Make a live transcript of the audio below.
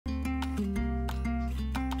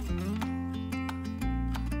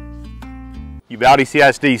Uvalde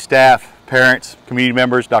CISD staff, parents, community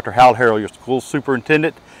members, Dr. Harrell, your school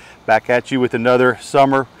superintendent, back at you with another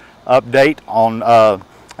summer update on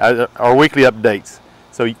our weekly updates.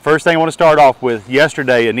 So first thing I want to start off with,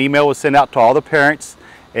 yesterday an email was sent out to all the parents,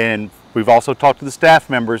 and we've also talked to the staff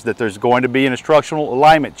members that there's going to be an instructional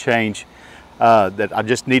alignment change that I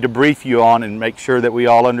just need to brief you on and make sure that we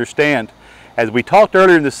all understand. As we talked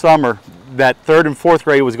earlier in the summer, that 3rd and 4th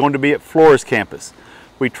grade was going to be at Flores campus.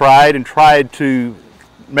 We tried to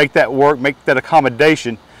make that work, make that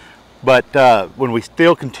accommodation, but when we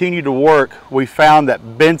still continued to work, we found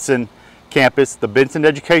that Benson campus, the Benson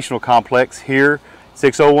Educational Complex here,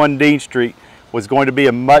 601 Dean Street, was going to be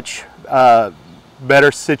a much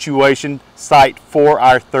better situation site for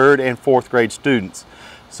our 3rd and 4th grade students.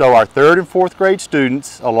 So our 3rd and 4th grade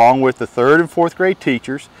students, along with the 3rd and 4th grade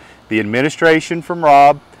teachers, the administration from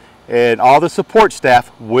Rob, and all the support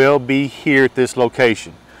staff will be here at this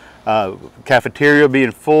location. Cafeteria will be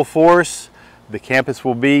in full force. The campus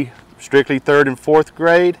will be strictly 3rd and 4th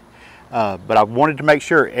grade, but I wanted to make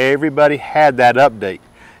sure everybody had that update.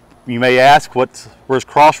 You may ask, where's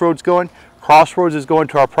Crossroads going? Crossroads is going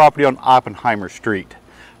to our property on Oppenheimer Street.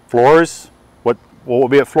 Flores, what will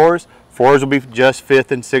be at Flores? Flores will be just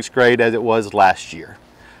 5th and 6th grade as it was last year.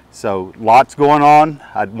 So lots going on.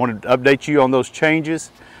 I wanted to update you on those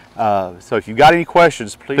changes. So if you've got any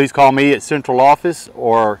questions, please call me at Central Office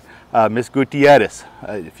or Ms. Gutierrez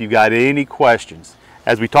if you've got any questions.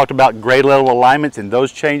 As we talked about grade level alignments and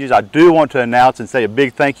those changes, I do want to announce and say a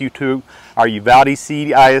big thank you to our Uvalde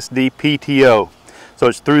CISD PTO. So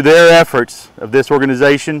it's through their efforts of this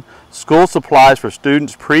organization, school supplies for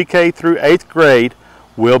students pre-K through 8th grade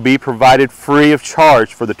will be provided free of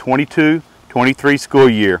charge for the 22-23 school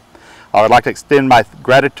year. I would like to extend my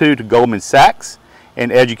gratitude to Goldman Sachs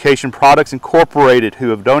and Education Products Incorporated, who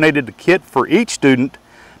have donated a kit for each student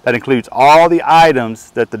that includes all the items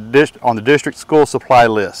that on the district school supply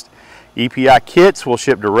list. EPI kits will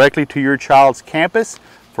ship directly to your child's campus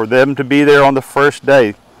for them to be there on the first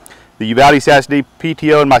day. The Uvalde CISD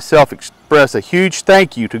PTO and myself express a huge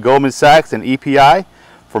thank you to Goldman Sachs and EPI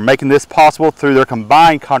for making this possible through their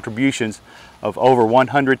combined contributions of over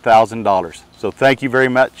 $100,000. So thank you very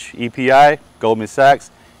much, EPI, Goldman Sachs,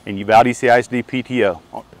 and Uvalde CISD PTO.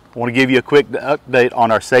 I want to give you a quick update on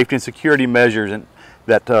our safety and security measures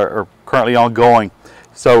that are currently ongoing.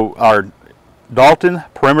 So our Dalton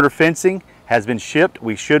perimeter fencing has been shipped.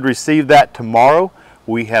 We should receive that tomorrow.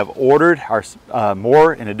 We have ordered our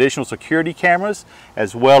more and additional security cameras,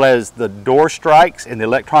 as well as the door strikes and the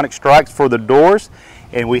electronic strikes for the doors.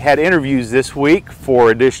 And we had interviews this week for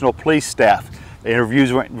additional police staff. The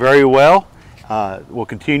interviews went very well. We'll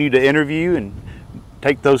continue to interview and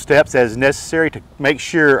take those steps as necessary to make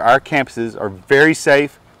sure our campuses are very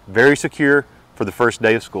safe, very secure for the first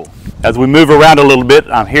day of school. As we move around a little bit,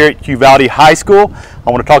 I'm here at Uvalde High School. I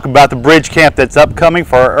want to talk about the Bridge Camp that's upcoming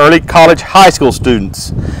for our early college high school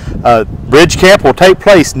students. Bridge Camp will take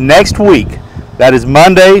place next week. That is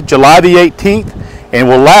Monday, July the 18th, and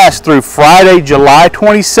will last through Friday, July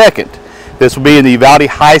 22nd. This will be in the Uvalde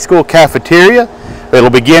High School cafeteria. It'll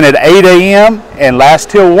begin at 8 a.m. and last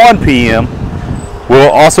till 1 p.m.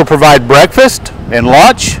 We'll also provide breakfast and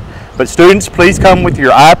lunch, but students, please come with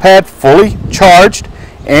your iPad fully charged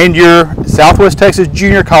and your Southwest Texas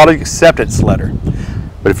Junior College acceptance letter.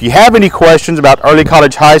 But if you have any questions about early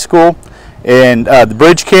college high school and the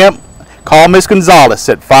Bridge Camp, call Ms. Gonzalez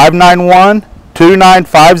at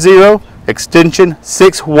 591-2950, extension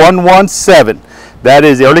 6117. That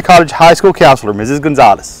is the early college high school counselor, Mrs.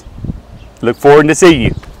 Gonzalez. Look forward to seeing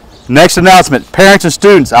you. Next announcement, parents and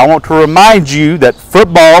students, I want to remind you that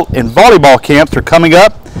football and volleyball camps are coming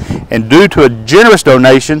up, and due to a generous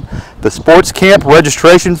donation, the sports camp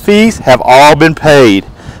registration fees have all been paid.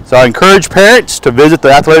 So I encourage parents to visit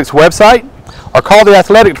the athletics website or call the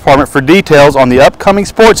athletic department for details on the upcoming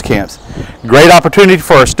sports camps. Great opportunity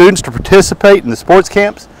for our students to participate in the sports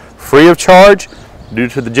camps free of charge due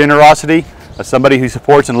to the generosity of somebody who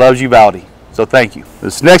supports and loves Uvalde. So thank you.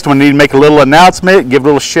 This next one, I need to make a little announcement, give a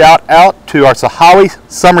little shout out to our Sahawi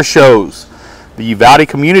Summer Shows. The Uvalde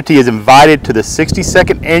community is invited to the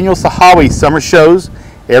 62nd Annual Sahawi Summer Shows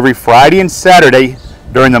every Friday and Saturday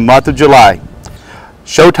during the month of July.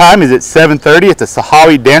 Showtime is at 7:30 at the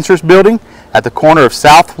Sahawi Dancers Building at the corner of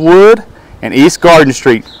Southwood and East Garden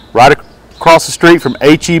Street, right across the street from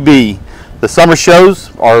HEB. The summer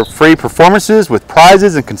shows are free performances with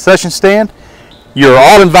prizes and concession stand. You're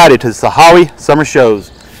all invited to the Sahawi Summer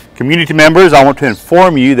Shows. Community members, I want to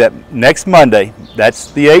inform you that next Monday,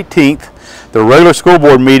 that's the 18th, the regular school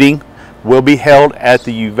board meeting will be held at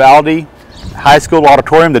the Uvalde High School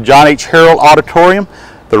Auditorium, the John H. Harrell Auditorium.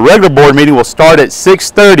 The regular board meeting will start at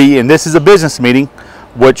 6:30, and this is a business meeting,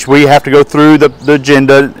 which we have to go through the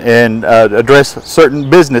agenda and address certain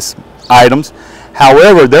business items.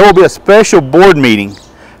 However, there will be a special board meeting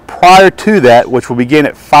prior to that, which will begin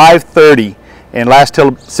at 5:30 and last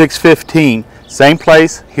till 6:15. Same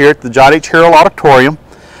place here at the John H. Harrell Auditorium.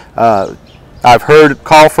 I've heard a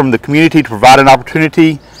call from the community to provide an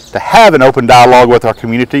opportunity to have an open dialogue with our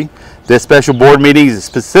community. This special board meeting is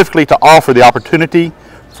specifically to offer the opportunity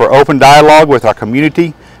for open dialogue with our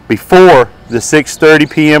community before the 6:30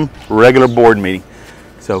 p.m. regular board meeting.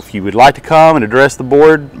 So if you would like to come and address the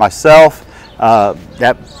board, myself,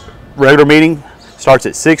 that regular meeting starts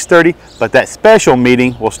at 6:30, but that special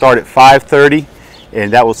meeting will start at 5:30,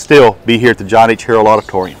 and that will still be here at the John H. Harrell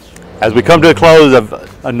Auditorium. As we come to the close of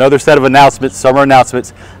another set of announcements, summer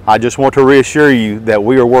announcements, I just want to reassure you that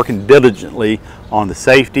we are working diligently on the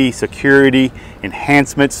safety, security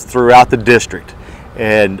enhancements throughout the district.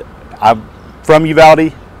 And I'm from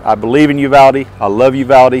Uvalde, I believe in Uvalde, I love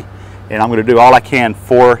Uvalde, and I'm going to do all I can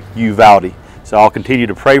for Uvalde. So I'll continue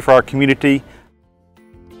to pray for our community